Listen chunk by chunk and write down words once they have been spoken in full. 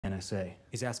say.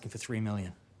 He's asking for $3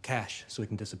 million. Cash, so he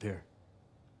can disappear.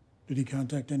 Did he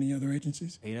contact any other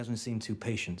agencies? He doesn't seem too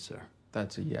patient, sir.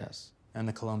 That's a yes. And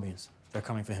the Colombians. They're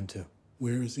coming for him, too.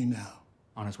 Where is he now?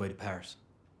 On his way to Paris.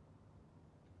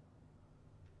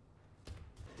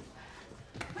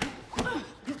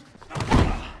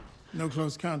 No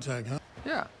close contact, huh?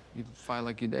 Yeah, you fight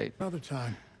like you date. Another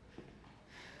time.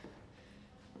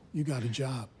 You got a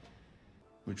job.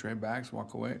 We trade bags,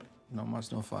 walk away. No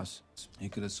muss, no fuss. He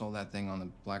could have sold that thing on the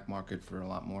black market for a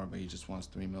lot more, but he just wants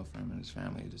 $3 million for him and his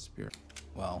family to disappear.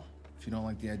 Well, if you don't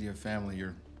like the idea of family,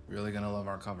 you're really gonna love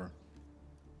our cover.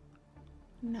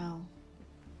 No.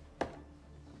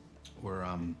 We're,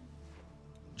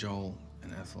 Joel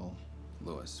and Ethel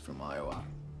Lewis from Iowa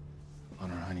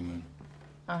on our honeymoon.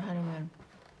 Our honeymoon.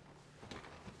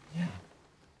 Yeah.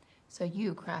 So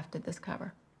you crafted this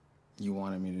cover. You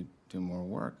wanted me to do more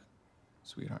work,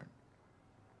 sweetheart.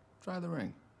 Try the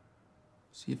ring.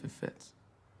 See if it fits.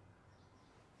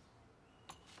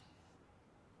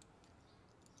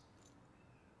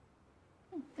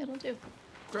 It'll do.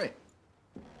 Great.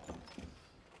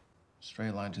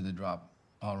 Straight line to the drop.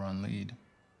 I'll run lead.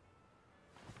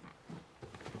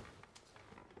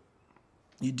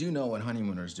 You do know what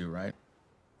honeymooners do, right?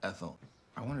 Ethel,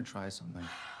 I want to try something.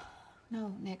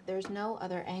 No, Nick, there's no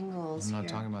other angles I'm not here.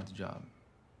 talking about the job.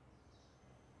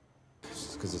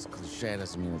 Just because it's cliche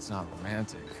doesn't mean it's not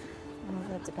romantic. Well,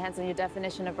 that depends on your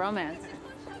definition of romance.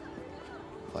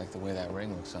 I like the way that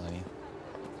ring looks on you.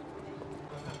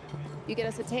 You get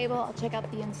us a table, I'll check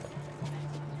out the inside.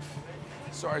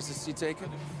 Sorry, is the seat taken?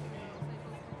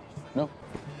 No.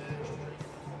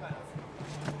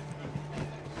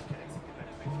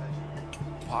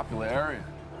 Popular area.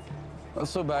 Not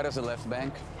so bad as a left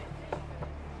bank.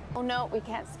 Oh, no, we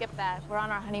can't skip that. We're on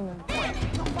our honeymoon.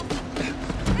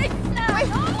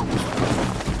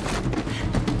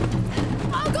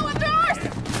 I'll go with yours!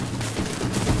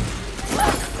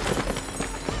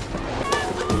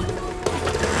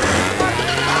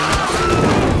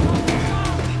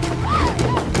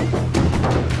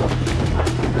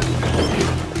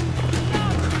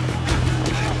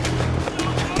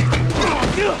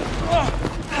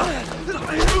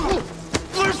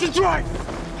 Where's the drive?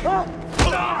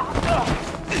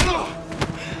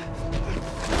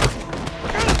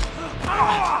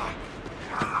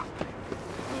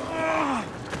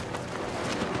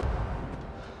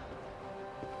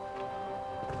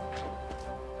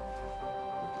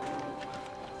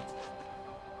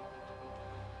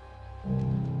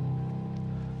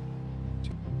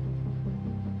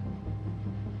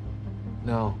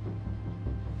 No.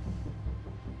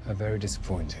 Very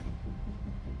disappointing.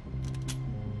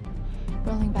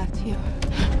 Rolling back to you.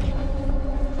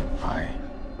 Hi.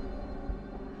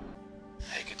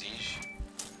 Hey, Kadish.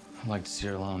 I'd like to see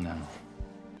her alone now.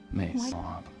 Mace.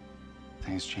 What?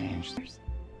 Things changed.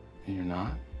 And you're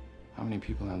not? How many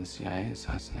people have the CIA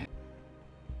assassinated?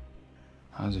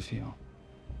 How does it feel?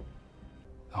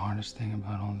 The hardest thing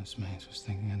about all this, Mace, was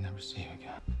thinking I'd never see you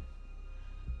again.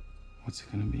 What's it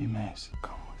gonna be, Mace?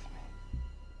 Come with me.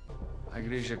 A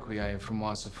igreja cuja je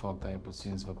famosa falta é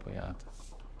possível apoiata.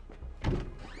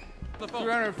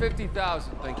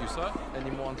 350,000. Thank you, sir.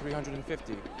 Anyone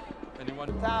 350? Anyone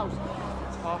 1,000?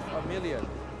 $500,000.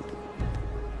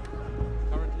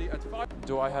 Currently at 5.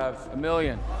 Do I have $1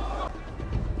 million.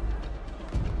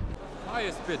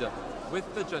 highest bidder with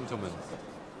the gentleman?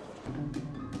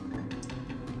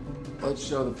 Let's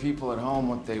show the people at home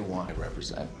what they want to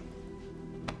represent.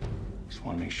 Just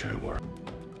want to make sure it works.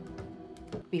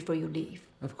 Before you leave.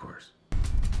 Of course.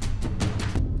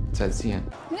 That's the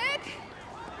end. Nick!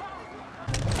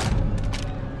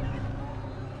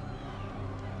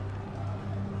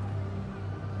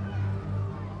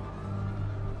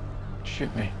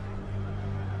 Shoot me.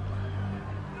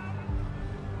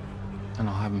 And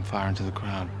I'll have him fire into the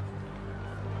crowd.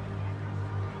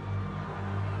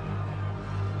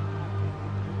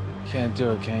 Can't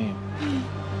do it, can you?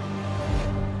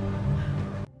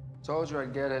 Told you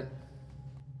I'd get it.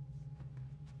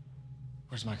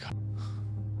 Where's my car?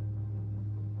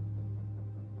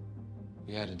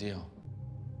 We had a deal.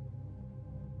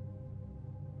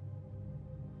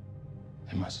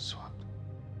 They must have swapped.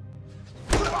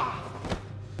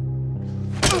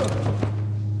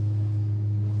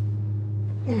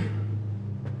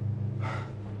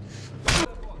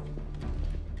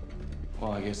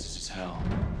 Well, I guess this is hell.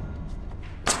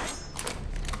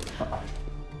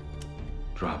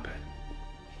 Drop it.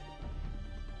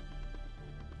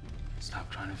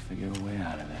 Stop trying to figure a way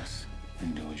out of this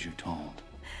and do as you're told.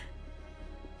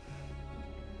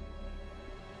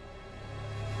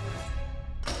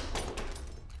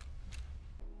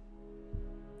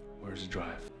 Where's the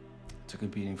drive? Took a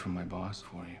beating from my boss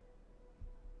for you.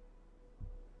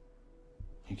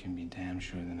 You can be damn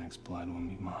sure the next blood will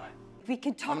be mine. We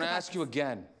can talk I'm gonna about ask you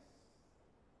again.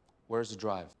 Where's the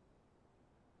drive?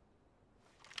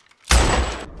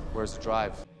 Where's the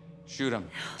drive? Shoot him.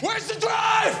 Where's the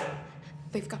drive?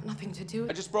 They've got nothing to do I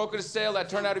with just brokered a sale that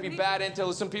turned out to be bad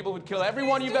intel. Some people would kill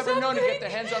everyone you've ever known to get their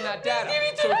hands on that data.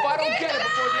 So if I don't get it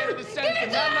before the end of the sentence,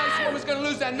 then that nice woman's gonna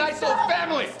lose that nice little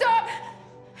family. Stop!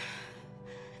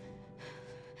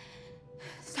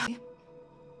 Stop.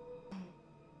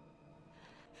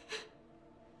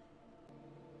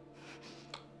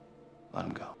 Let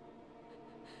him go.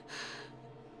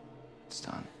 It's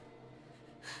done.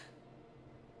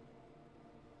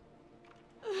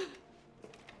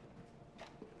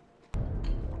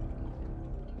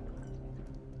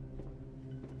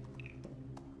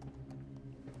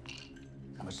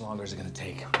 How much longer is it gonna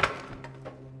take?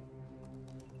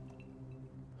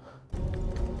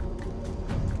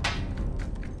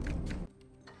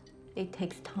 it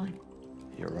takes time.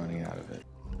 You're running out of it.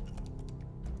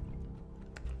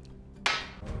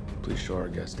 Please show our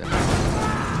guest out.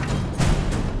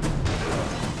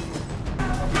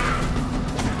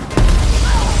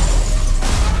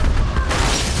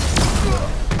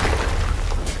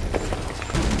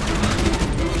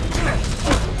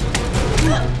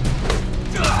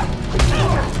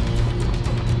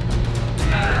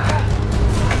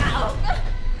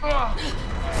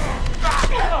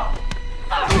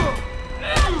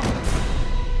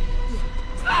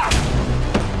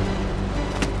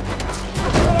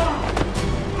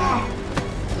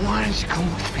 Why don't you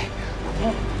come with me?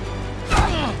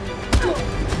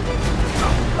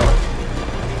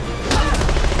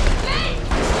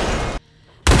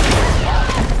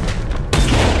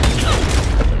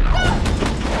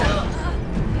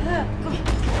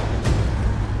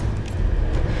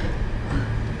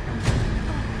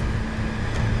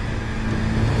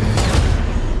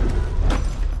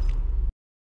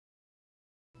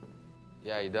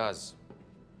 Yeah, he does.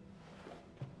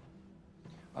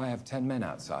 I have 10 men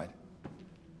outside.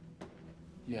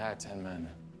 You had 10 men.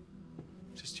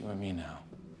 Just you and me now.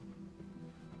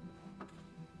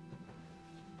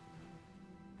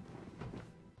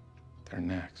 They're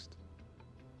next.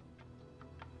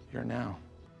 You're now.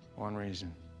 One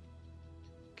reason.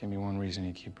 Give me one reason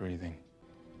you keep breathing.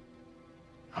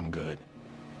 I'm good.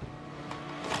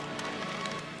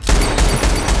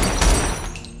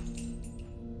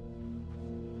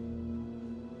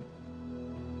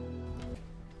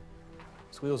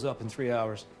 This wheel's up in 3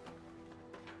 hours.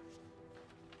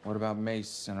 What about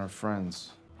Mace and her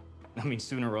friends? I mean,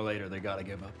 sooner or later, they gotta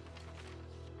give up.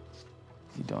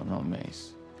 You don't know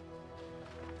Mace.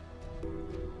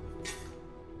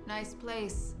 Nice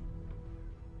place.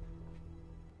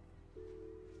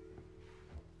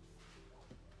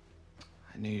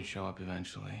 I knew you'd show up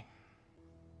eventually.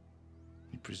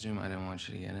 You presume I didn't want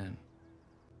you to get in.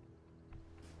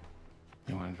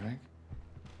 You want a drink?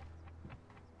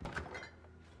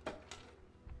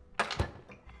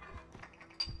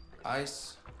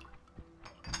 Ice?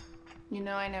 You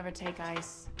know I never take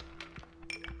ice.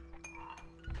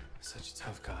 Such a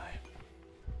tough guy.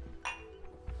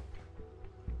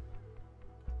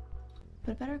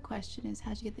 But a better question is,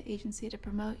 how'd you get the agency to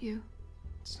promote you?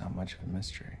 It's not much of a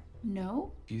mystery.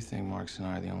 No? You think Marks and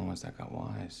I are the only ones that got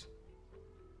wise.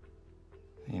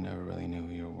 You never really knew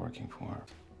who you were working for.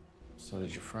 So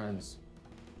did your friends.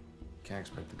 Can't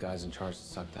expect the guys in charge to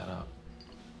suck that up.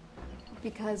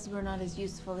 Because we're not as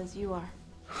useful as you are.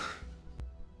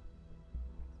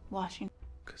 Washington.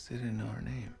 Because they didn't know our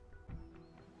name.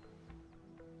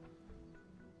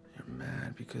 You're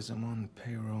mad because I'm on the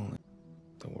payroll.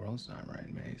 The world's not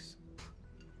right, Mace.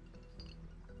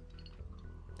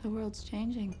 The world's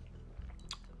changing.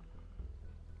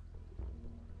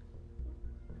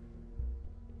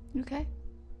 You okay?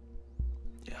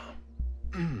 Yeah.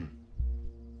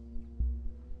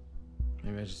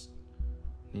 Maybe I just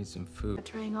need some food.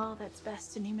 Betraying all that's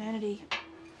best in humanity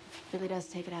really does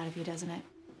take it out of you, doesn't it?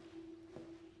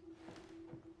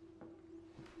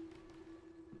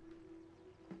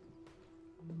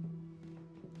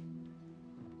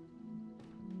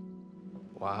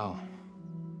 Wow.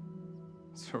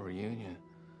 It's a reunion.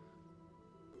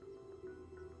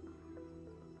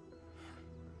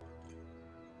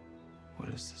 What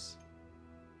is this?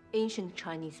 Ancient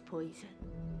Chinese poison.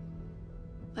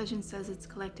 Legend says it's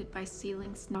collected by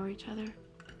sealings know each other.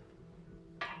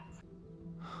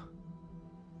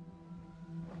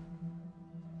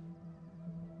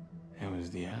 It was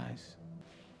the eyes.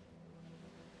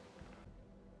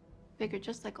 Figured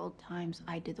just like old times,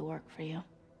 I did the work for you.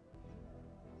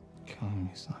 Killing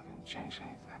me is not gonna change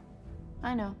anything.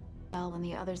 I know. On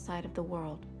the other side of the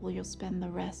world, where you'll spend the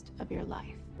rest of your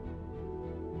life.